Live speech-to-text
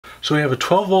So we have a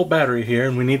 12 volt battery here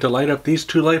and we need to light up these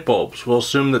two light bulbs. We'll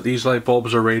assume that these light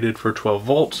bulbs are rated for 12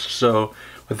 volts. So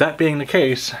with that being the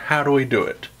case, how do we do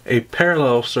it? A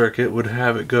parallel circuit would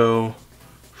have it go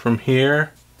from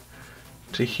here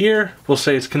to here. We'll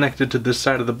say it's connected to this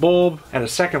side of the bulb, and a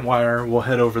second wire will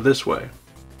head over this way.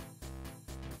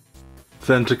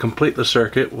 Then to complete the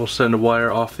circuit, we'll send a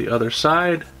wire off the other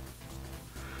side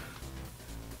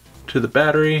to the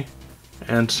battery,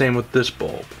 and same with this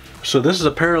bulb. So this is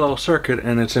a parallel circuit,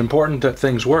 and it's important that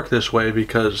things work this way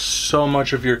because so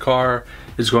much of your car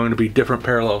is going to be different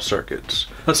parallel circuits.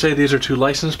 Let's say these are two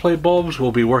license plate bulbs.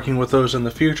 We'll be working with those in the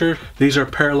future. These are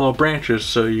parallel branches,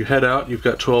 so you head out, you've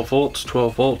got 12 volts,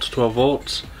 12 volts, 12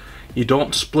 volts. You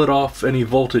don't split off any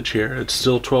voltage here. It's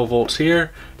still 12 volts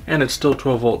here, and it's still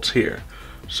 12 volts here.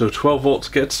 So 12 volts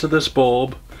gets to this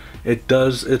bulb, it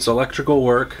does its electrical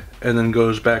work, and then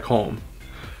goes back home.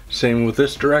 Same with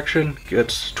this direction,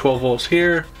 gets 12 volts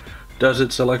here, does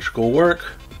its electrical work,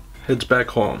 heads back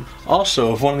home.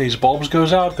 Also, if one of these bulbs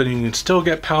goes out, then you can still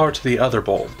get power to the other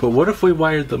bulb. But what if we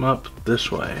wired them up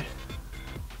this way?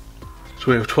 So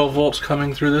we have 12 volts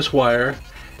coming through this wire,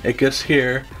 it gets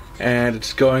here, and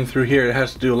it's going through here. It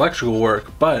has to do electrical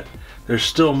work, but there's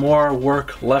still more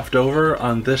work left over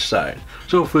on this side.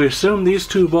 So if we assume these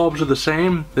two bulbs are the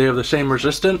same, they have the same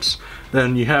resistance,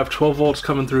 then you have 12 volts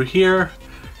coming through here.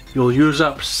 You'll use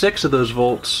up 6 of those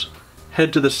volts,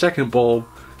 head to the second bulb,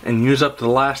 and use up the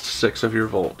last 6 of your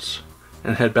volts,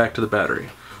 and head back to the battery.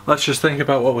 Let's just think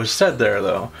about what was said there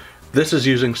though. This is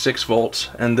using 6 volts,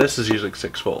 and this is using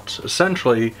 6 volts.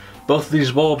 Essentially, both of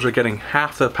these bulbs are getting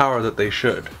half the power that they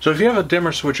should. So if you have a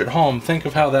dimmer switch at home, think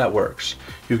of how that works.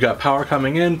 You've got power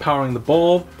coming in, powering the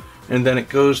bulb, and then it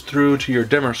goes through to your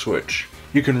dimmer switch.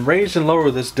 You can raise and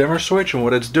lower this dimmer switch, and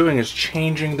what it's doing is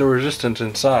changing the resistance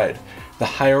inside. The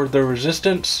higher the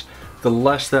resistance, the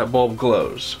less that bulb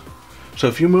glows. So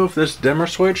if you move this dimmer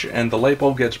switch and the light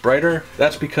bulb gets brighter,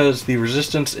 that's because the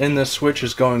resistance in this switch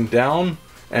is going down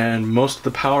and most of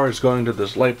the power is going to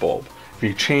this light bulb. If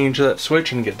you change that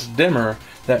switch and it gets dimmer,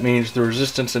 that means the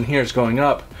resistance in here is going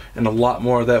up and a lot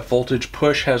more of that voltage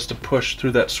push has to push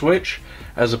through that switch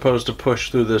as opposed to push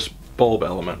through this bulb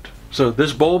element. So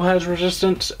this bulb has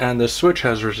resistance and this switch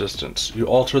has resistance. You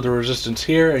alter the resistance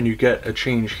here and you get a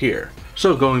change here.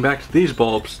 So going back to these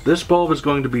bulbs, this bulb is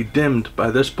going to be dimmed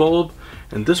by this bulb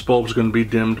and this bulb is going to be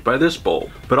dimmed by this bulb.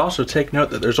 But also take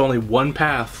note that there's only one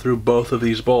path through both of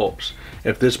these bulbs.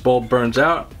 If this bulb burns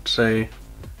out, say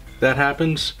that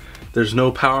happens, there's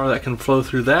no power that can flow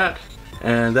through that,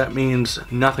 and that means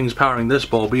nothing's powering this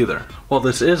bulb either. Well,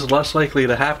 this is less likely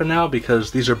to happen now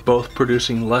because these are both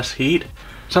producing less heat.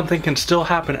 Something can still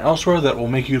happen elsewhere that will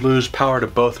make you lose power to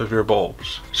both of your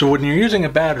bulbs. So when you're using a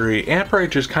battery,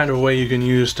 amperage is kind of a way you can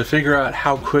use to figure out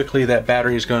how quickly that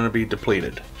battery is going to be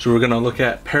depleted. So we're going to look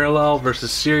at parallel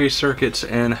versus series circuits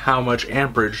and how much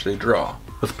amperage they draw.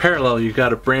 With parallel, you've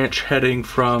got a branch heading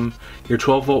from your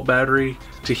 12 volt battery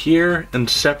to here and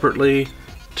separately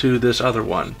to this other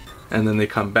one. And then they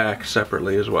come back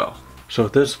separately as well. So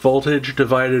this voltage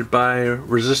divided by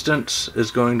resistance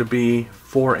is going to be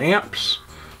 4 amps.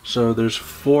 So there's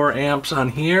 4 amps on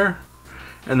here,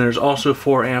 and there's also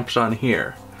 4 amps on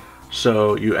here.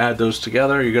 So you add those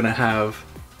together, you're going to have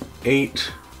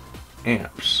 8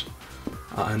 amps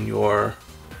on your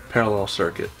parallel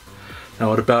circuit. Now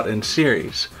what about in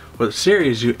series? With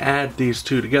series, you add these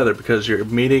two together because you're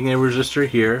meeting a resistor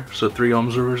here, so 3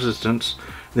 ohms of resistance,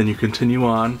 then you continue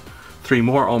on, 3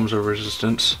 more ohms of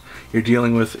resistance. You're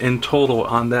dealing with, in total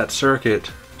on that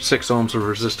circuit, 6 ohms of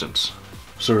resistance.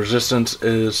 So resistance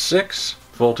is 6,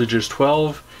 voltage is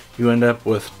 12, you end up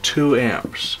with 2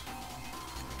 amps.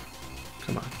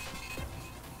 Come on.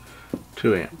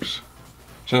 2 amps.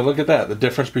 So look at that, the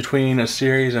difference between a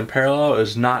series and parallel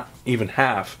is not even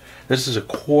half. This is a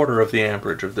quarter of the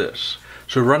amperage of this.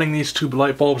 So running these two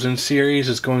light bulbs in series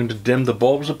is going to dim the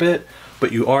bulbs a bit,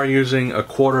 but you are using a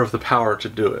quarter of the power to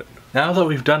do it. Now that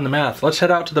we've done the math, let's head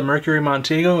out to the Mercury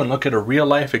Montego and look at a real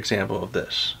life example of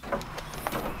this.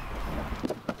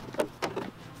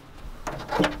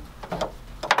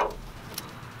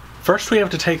 First we have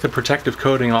to take the protective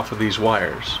coating off of these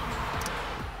wires.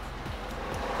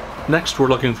 Next we're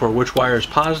looking for which wire is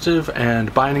positive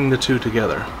and binding the two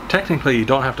together. Technically you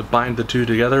don't have to bind the two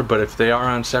together, but if they are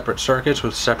on separate circuits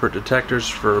with separate detectors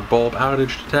for bulb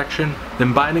outage detection,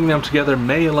 then binding them together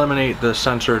may eliminate the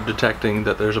sensor detecting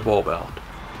that there's a bulb out.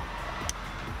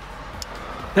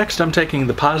 Next I'm taking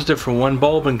the positive from one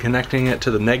bulb and connecting it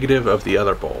to the negative of the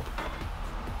other bulb.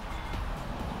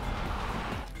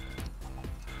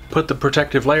 Put the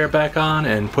protective layer back on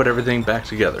and put everything back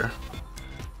together.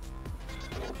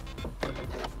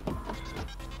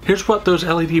 Here's what those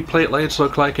LED plate lights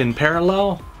look like in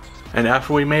parallel, and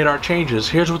after we made our changes,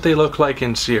 here's what they look like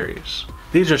in series.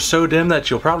 These are so dim that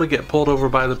you'll probably get pulled over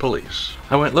by the police.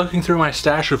 I went looking through my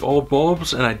stash of old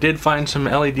bulbs and I did find some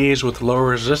LEDs with lower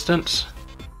resistance.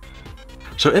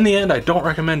 So in the end, I don't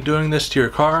recommend doing this to your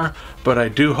car, but I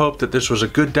do hope that this was a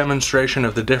good demonstration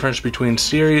of the difference between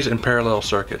series and parallel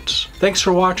circuits. Thanks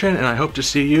for watching, and I hope to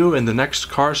see you in the next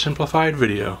Car Simplified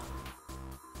video.